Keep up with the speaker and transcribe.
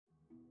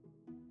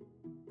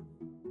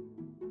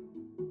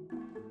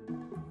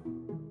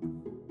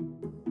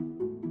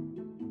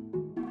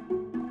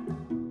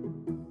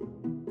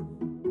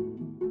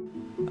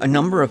A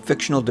number of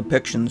fictional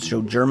depictions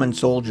show German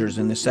soldiers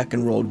in the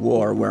Second World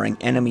War wearing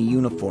enemy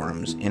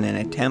uniforms in an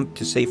attempt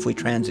to safely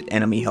transit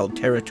enemy-held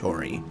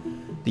territory.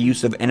 The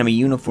use of enemy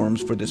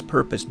uniforms for this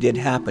purpose did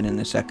happen in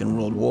the Second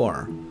World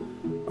War.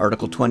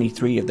 Article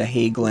 23 of the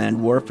Hague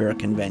Land Warfare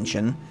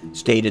Convention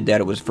stated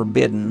that it was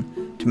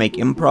forbidden to make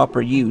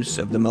improper use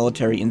of the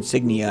military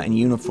insignia and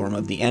uniform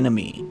of the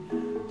enemy.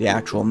 The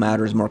actual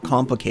matter is more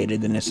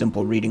complicated than a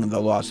simple reading of the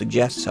law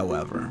suggests,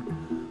 however.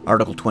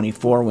 Article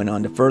 24 went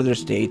on to further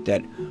state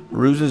that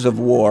ruses of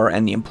war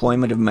and the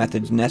employment of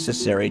methods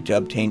necessary to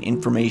obtain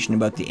information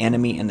about the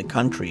enemy and the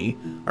country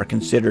are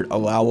considered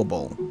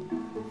allowable.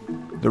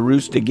 The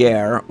ruse de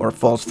guerre, or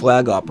false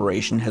flag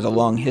operation, has a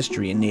long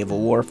history in naval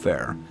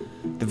warfare.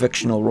 The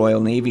fictional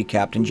Royal Navy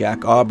Captain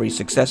Jack Aubrey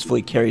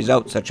successfully carries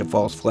out such a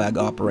false flag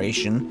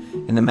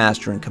operation in the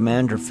Master and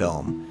Commander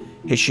film.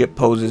 His ship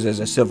poses as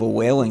a civil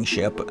whaling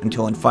ship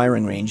until in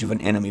firing range of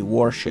an enemy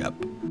warship.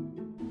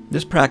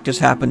 This practice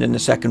happened in the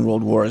Second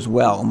World War as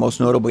well, most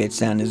notably at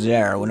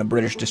Nazaire, when a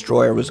British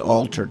destroyer was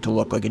altered to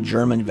look like a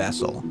German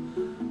vessel.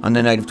 On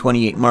the night of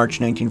 28 March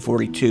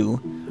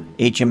 1942,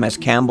 HMS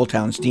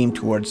Campbeltown steamed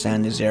towards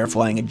Nazaire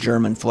flying a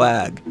German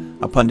flag.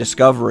 Upon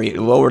discovery,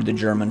 it lowered the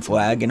German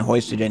flag and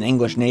hoisted an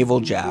English naval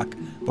jack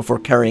before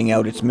carrying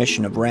out its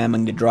mission of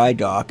ramming the dry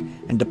dock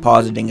and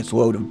depositing its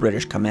load of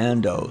British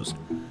commandos.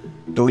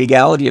 The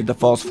legality of the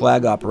false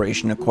flag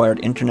operation acquired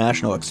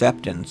international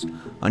acceptance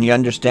on the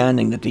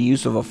understanding that the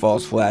use of a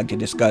false flag to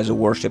disguise a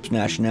warship's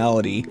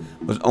nationality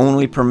was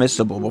only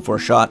permissible before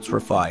shots were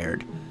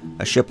fired.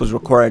 A ship was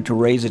required to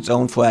raise its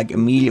own flag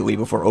immediately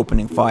before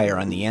opening fire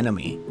on the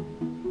enemy.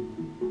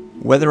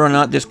 Whether or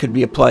not this could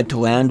be applied to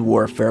land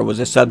warfare was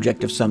a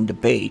subject of some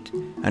debate.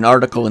 An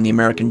article in the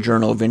American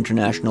Journal of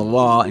International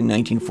Law in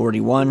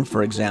 1941,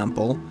 for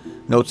example,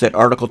 notes that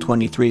Article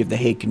 23 of the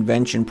Hague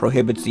Convention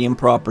prohibits the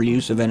improper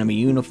use of enemy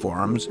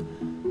uniforms,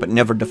 but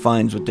never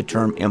defines what the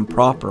term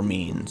improper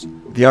means.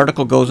 The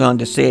article goes on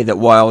to say that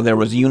while there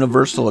was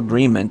universal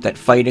agreement that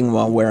fighting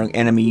while wearing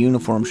enemy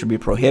uniforms should be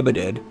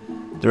prohibited,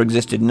 there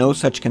existed no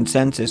such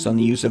consensus on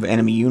the use of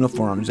enemy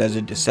uniforms as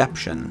a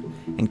deception,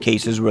 in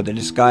cases where the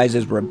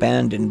disguises were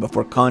abandoned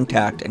before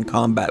contact and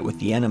combat with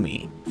the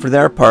enemy. For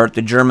their part,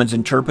 the Germans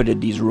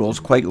interpreted these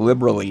rules quite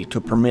liberally to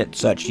permit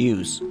such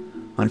use.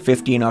 On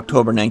 15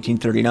 October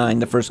 1939,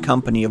 the first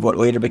company of what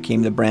later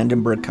became the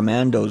Brandenburg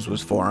Commandos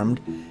was formed,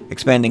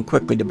 expanding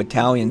quickly to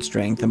battalion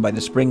strength, and by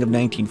the spring of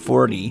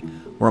 1940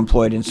 were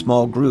employed in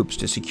small groups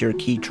to secure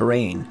key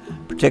terrain,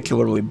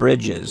 particularly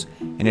bridges,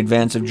 in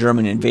advance of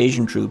German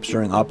invasion troops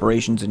during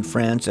operations in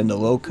France and the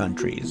Low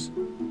Countries.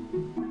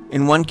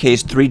 In one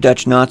case, 3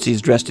 Dutch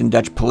Nazis dressed in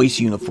Dutch police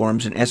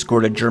uniforms and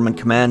escorted German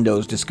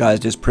commandos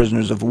disguised as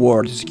prisoners of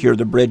war to secure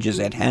the bridges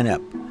at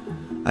Hennep.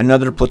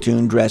 Another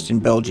platoon dressed in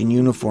Belgian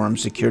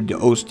uniforms secured the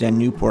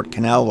Ostend-Newport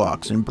canal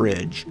locks and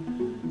bridge.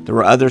 There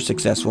were other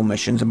successful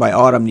missions, and by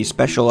autumn these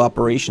special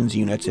operations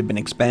units had been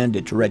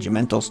expanded to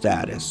regimental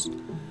status.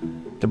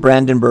 The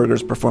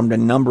Brandenburgers performed a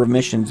number of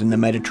missions in the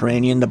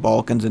Mediterranean, the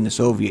Balkans, and the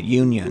Soviet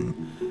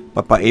Union.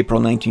 But by April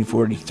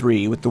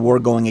 1943, with the war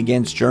going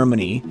against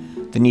Germany,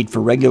 the need for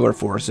regular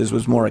forces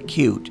was more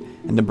acute,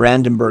 and the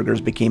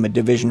Brandenburgers became a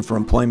division for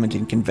employment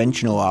in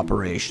conventional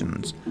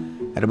operations.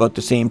 At about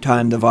the same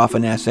time, the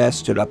Waffen-SS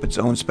stood up its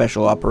own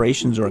special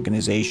operations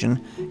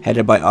organization,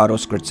 headed by Otto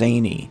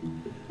Skorzeny.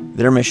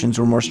 Their missions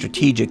were more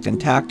strategic than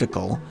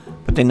tactical,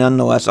 but they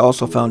nonetheless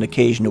also found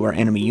occasion to wear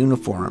enemy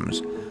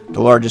uniforms.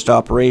 The largest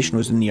operation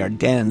was in the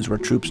Ardennes, where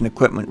troops and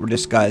equipment were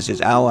disguised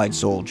as Allied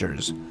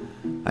soldiers.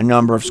 A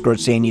number of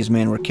Skorzeny's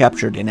men were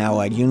captured in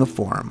Allied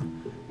uniform.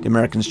 The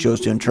Americans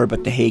chose to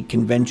interpret the Hague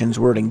Convention's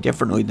wording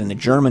differently than the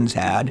Germans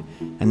had,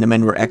 and the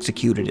men were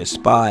executed as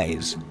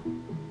spies.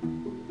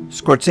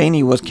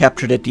 Skorzeny was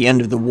captured at the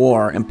end of the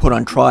war and put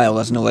on trial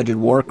as an alleged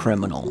war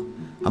criminal.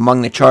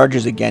 Among the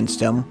charges against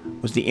him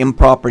was the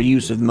improper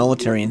use of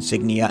military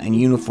insignia and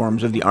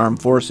uniforms of the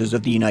armed forces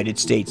of the United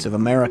States of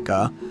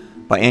America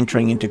by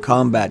entering into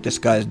combat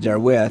disguised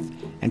therewith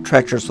and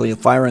treacherously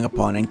firing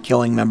upon and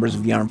killing members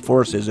of the armed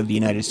forces of the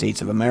United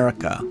States of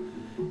America.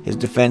 His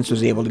defense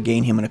was able to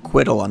gain him an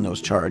acquittal on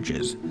those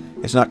charges.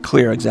 It's not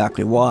clear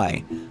exactly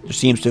why. There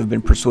seems to have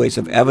been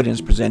persuasive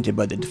evidence presented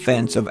by the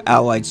defense of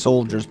Allied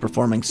soldiers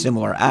performing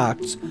similar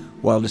acts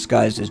while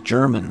disguised as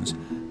Germans,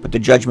 but the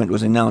judgment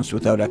was announced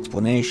without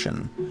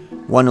explanation.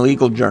 One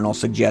legal journal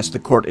suggests the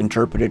court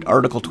interpreted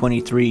Article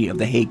 23 of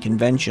the Hague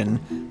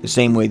Convention the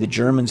same way the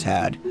Germans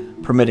had,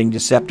 permitting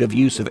deceptive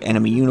use of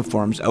enemy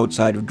uniforms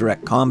outside of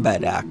direct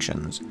combat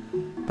actions.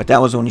 But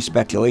that was only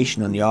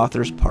speculation on the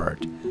author's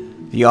part.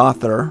 The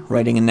author,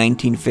 writing in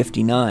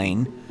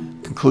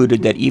 1959,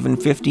 concluded that even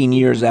 15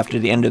 years after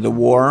the end of the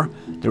war,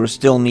 there was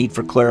still need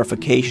for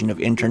clarification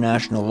of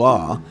international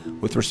law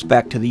with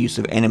respect to the use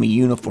of enemy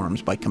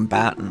uniforms by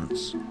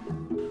combatants.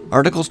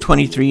 Articles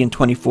 23 and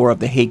 24 of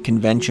the Hague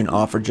Convention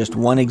offer just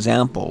one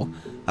example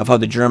of how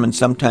the Germans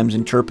sometimes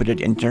interpreted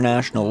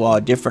international law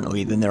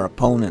differently than their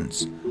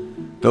opponents.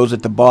 Those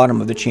at the bottom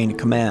of the chain of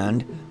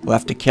command,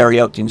 left to carry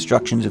out the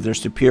instructions of their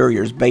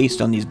superiors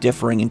based on these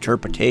differing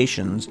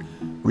interpretations,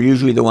 were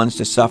usually the ones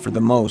to suffer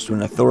the most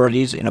when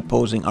authorities in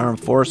opposing armed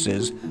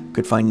forces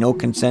could find no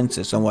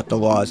consensus on what the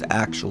laws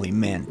actually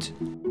meant.